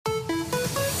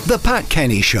The Pat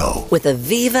Kenny Show with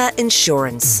Aviva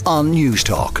Insurance on News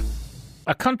Talk.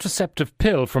 A contraceptive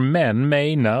pill for men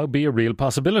may now be a real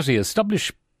possibility. A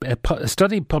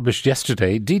study published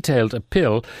yesterday detailed a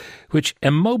pill which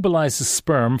immobilises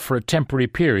sperm for a temporary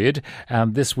period,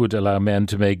 and this would allow men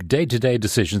to make day-to-day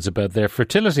decisions about their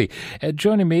fertility.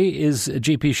 Joining me is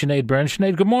GP Sinead Beirne.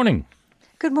 Sinead, good morning.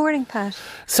 Good morning, Pat.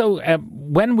 So,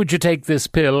 when would you take this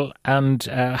pill, and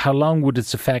how long would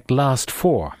its effect last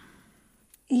for?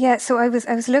 Yeah, so I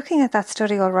was looking at that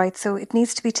study, all right. So it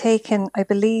needs to be taken, I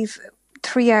believe,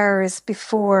 3 hours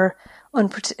before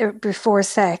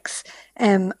sex,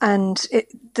 and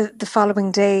the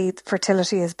following day,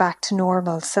 fertility is back to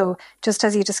normal. So just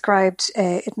as you described,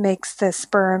 it makes the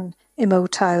sperm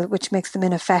immotile, which makes them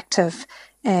ineffective.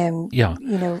 In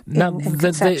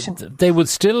conception. They would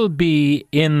still be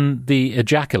in the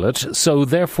ejaculate, so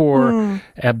therefore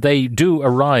they do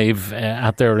arrive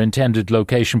at their intended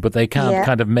location, but they can't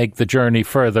kind of make the journey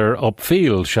further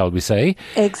upfield, shall we say?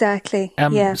 Exactly.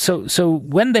 So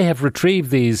when they have retrieved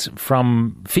these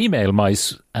from female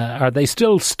mice, are they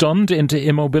still stunned into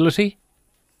immobility?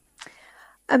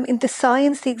 In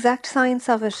the exact science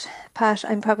of it, Pat,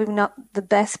 I'm probably not the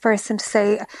best person to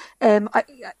say.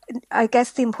 I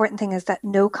guess the important thing is that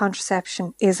no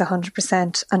contraception is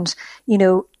 100%. And,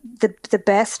 the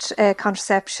best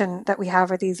contraception that we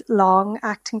have are these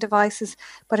long-acting devices.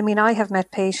 But, I have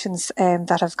met patients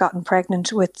that have gotten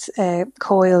pregnant with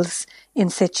coils in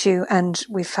situ, and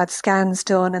we've had scans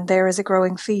done, and there is a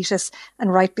growing fetus,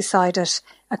 and right beside it,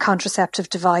 a contraceptive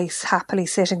device happily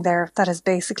sitting there that has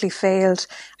basically failed.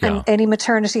 Yeah. And any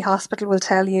maternity hospital will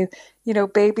tell you,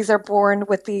 babies are born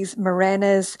with these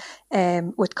Mirenas,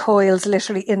 with coils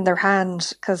literally in their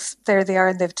hand, because there they are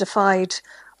and they've defied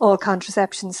all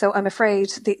contraception. So I'm afraid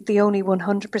the only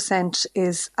 100%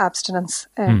 is abstinence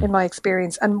in my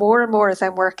experience. And more as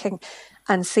I'm working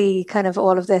and see kind of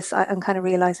all of this, I'm kind of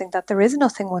realising that there is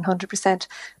nothing 100%.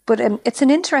 But it's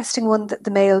an interesting one, the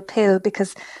male pill,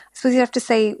 because I suppose you have to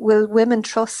say, will women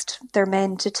trust their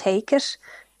men to take it,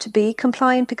 to be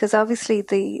compliant? Because obviously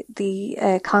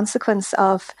the consequence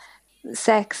of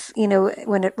sex,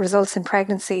 when it results in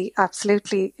pregnancy,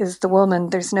 absolutely is the woman.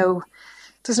 There's no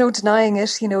denying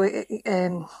it.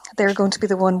 They're going to be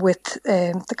the one with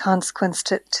the consequence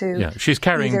to. Yeah, she's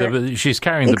carrying the baby.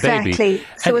 Exactly.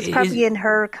 So it's probably in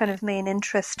her kind of main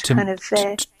interest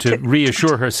to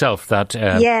reassure herself that.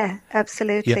 Yeah,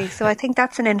 absolutely. Yeah. So I think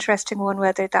that's an interesting one.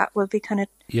 Whether that will be kind of.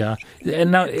 Yeah.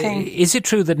 And now, is it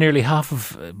true that nearly half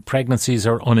of pregnancies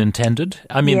are unintended?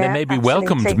 They may be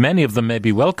welcomed. Many of them may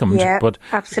be welcomed. Yeah, but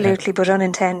absolutely, but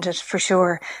unintended for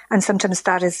sure. And sometimes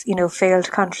that is, failed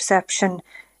contraception.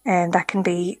 And that can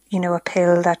be, a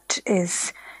pill that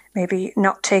is maybe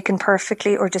not taken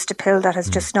perfectly, or just a pill that has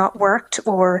just not worked,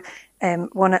 or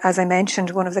as I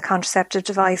mentioned, one of the contraceptive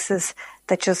devices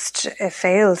that just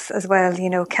fails as well,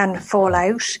 can fall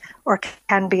out or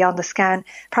can be on the scan.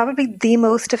 Probably the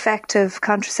most effective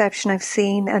contraception I've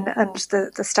seen, and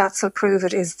the stats will prove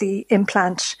it, is the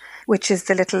implant, which is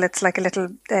it's like a little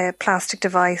plastic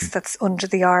device that's under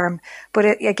the arm. But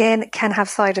it can have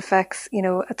side effects.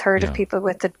 A third of people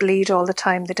with it bleed all the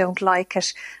time. They don't like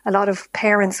it. A lot of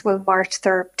parents will march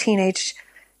their teenage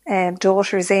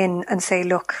daughters in and say,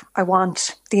 look, I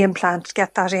want the implant,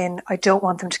 get that in. I don't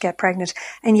want them to get pregnant.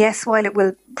 And yes, while it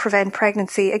will prevent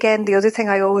pregnancy, again, the other thing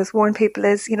I always warn people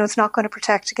is, it's not going to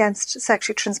protect against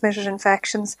sexually transmitted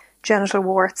infections, genital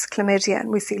warts, chlamydia,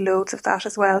 and we see loads of that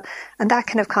as well. And that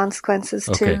can have consequences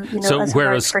too. So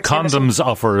whereas condoms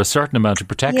offer a certain amount of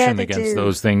protection against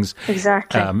those things,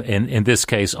 exactly. In this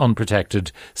case,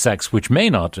 unprotected sex, which may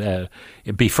not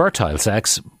be fertile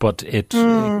sex, but it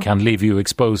can leave you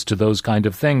exposed to those kind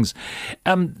of things.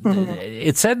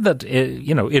 It said that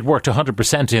it worked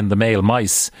 100% in the male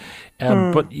mice.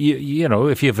 But,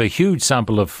 if you have a huge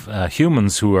sample of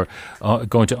humans who are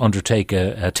going to undertake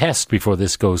a test before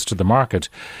this goes to the market,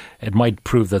 it might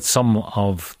prove that some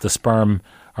of the sperm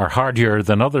are hardier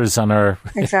than others and are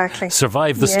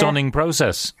survive the stunning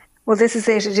process. Well, this is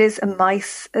it. It is a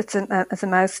mice. It's a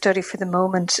mouse study for the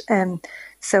moment.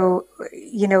 So,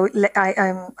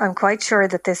 I'm quite sure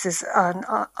that this is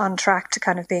on track to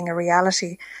kind of being a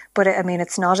reality. But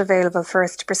it's not available for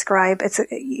us to prescribe. It's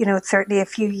it's certainly a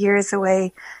few years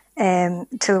away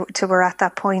till we're at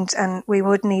that point, and we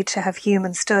would need to have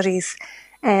human studies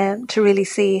to really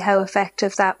see how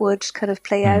effective that would kind of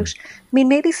play out.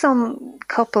 Maybe some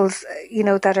couples,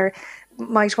 that are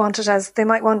might want it as, they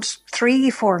might want 3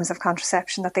 forms of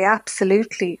contraception, that they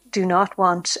absolutely do not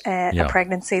want a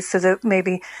pregnancy. So that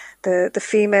maybe the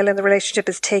female in the relationship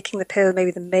is taking the pill, maybe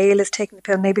the male is taking the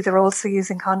pill, maybe they're also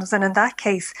using condoms. And in that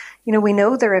case, we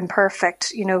know they're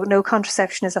imperfect. No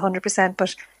contraception is 100%,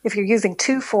 but if you're using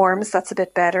 2 forms, that's a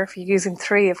bit better. If you're using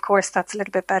 3, of course, that's a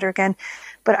little bit better again.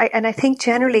 But I think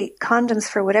generally condoms,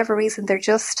 for whatever reason, they're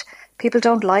just, people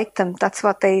don't like them. That's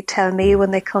what they tell me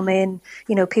when they come in.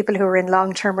 People who are in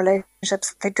long-term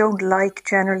relationships, they don't like,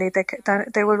 generally,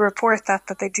 they will report that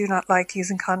they do not like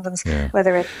using condoms,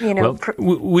 whether it,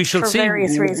 we shall see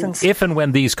various reasons. If and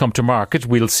when these come to market,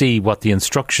 we'll see what the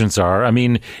instructions are. I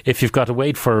mean, if you've got to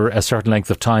wait for a certain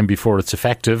length of time before it's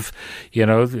effective,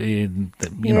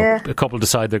 a couple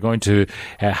decide they're going to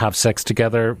have sex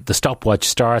together, the stopwatch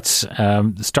starts,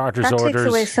 the starter's that orders. That takes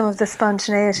away some of the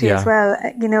spontaneity as well.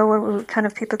 When kind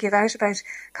of people give out about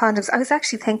condoms, I was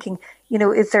actually thinking,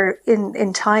 is there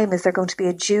in time, is there going to be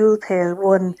a dual pill,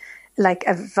 one like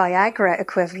a Viagra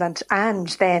equivalent and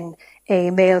then a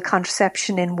male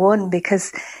contraception in one?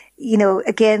 Because,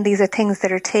 again, these are things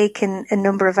that are taken a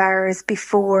number of hours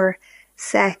before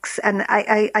sex. And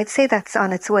I'd say that's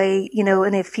on its way, in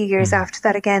a few years after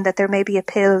that, again, that there may be a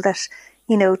pill that,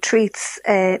 treats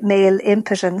male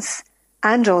impotence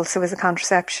and also as a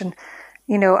contraception.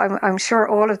 I'm sure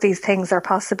all of these things are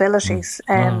possibilities.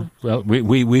 Well,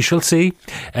 we shall see.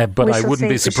 But I wouldn't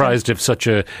be surprised if such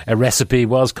a recipe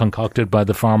was concocted by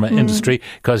the pharma industry,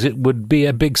 because it would be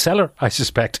a big seller, I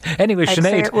suspect. Anyway, I'd Sinead,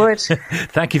 say it would.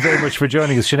 Thank you very much for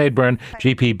joining us. Sinead Beirne,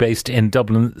 GP based in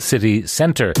Dublin City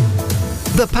Centre.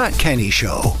 The Pat Kenny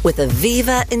Show. With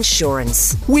Aviva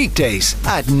Insurance. Weekdays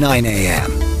at 9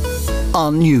 a.m.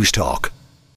 on News Talk.